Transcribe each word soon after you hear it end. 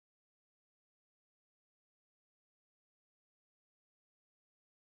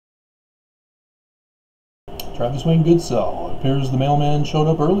Travis Wayne Goodsell. It appears the mailman showed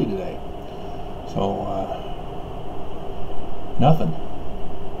up early today. So, nothing.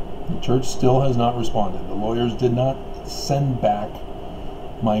 The church still has not responded. The lawyers did not send back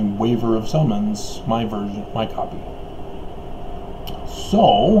my waiver of summons, my version, my copy.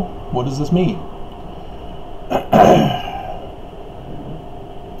 So, what does this mean?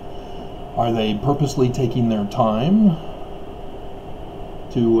 Are they purposely taking their time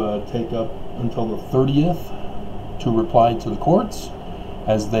to take up until the 30th to reply to the courts,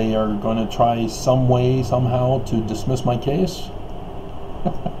 as they are going to try some way, somehow, to dismiss my case?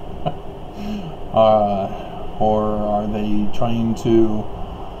 Or are they trying to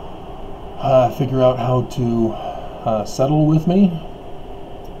figure out how to settle with me?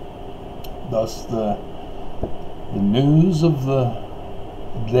 Thus the news of the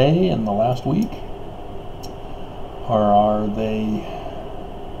day and the last week? Or are they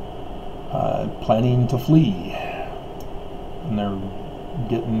planning to flee, and they're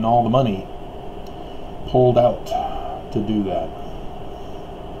getting all the money pulled out to do that?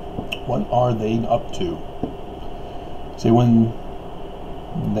 What are they up to? See, when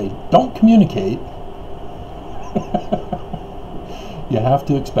they don't communicate, you have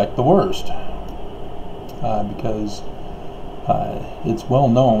to expect the worst, because it's well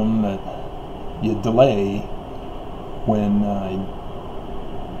known that you delay when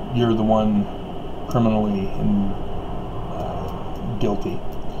you're the one criminally guilty.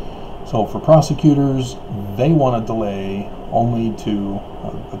 So for prosecutors, they want to delay only to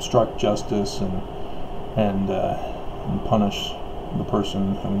obstruct justice and punish the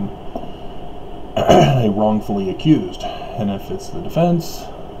person whom they wrongfully accused. And if it's the defense,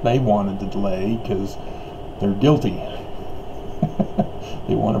 they wanted to delay because they're guilty.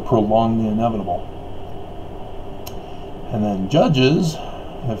 They want to prolong the inevitable. And then judges,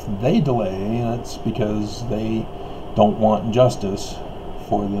 if they delay, that's because they don't want justice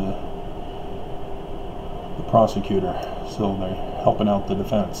for the prosecutor, so they're helping out the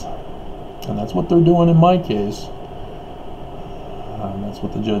defense. And that's what they're doing in my case. That's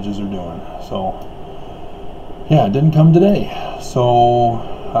what the judges are doing. So, yeah, it didn't come today. So,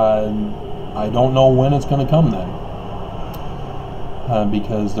 I don't know when it's going to come then.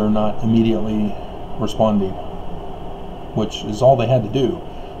 Because they're not immediately responding, which is all they had to do.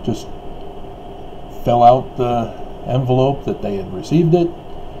 Just fill out the envelope that they had received it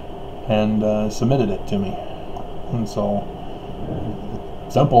and submitted it to me. And so,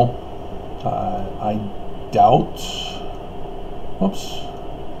 simple. I doubt, whoops,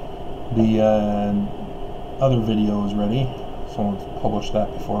 the other video is ready. Someone's published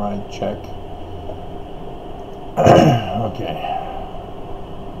that before I check. Okay.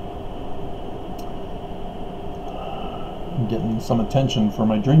 I'm getting some attention for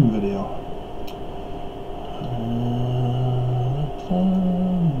my dream video.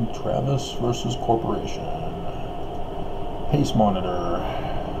 Travis versus Corporation. Pace monitor.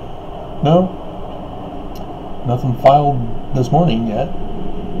 No, nothing filed this morning yet.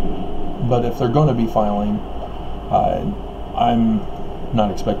 But if they're going to be filing, I'm not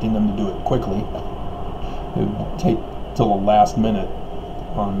expecting them to do it quickly. It would take till the last minute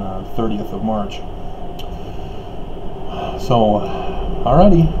on 30th of March. So,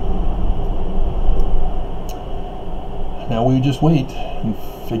 alrighty. Now we just wait and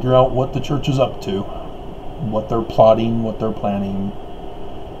figure out what the church is up to, what they're plotting, what they're planning,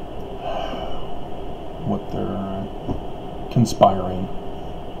 what they're conspiring,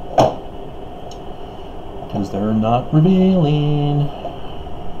 because they're not revealing.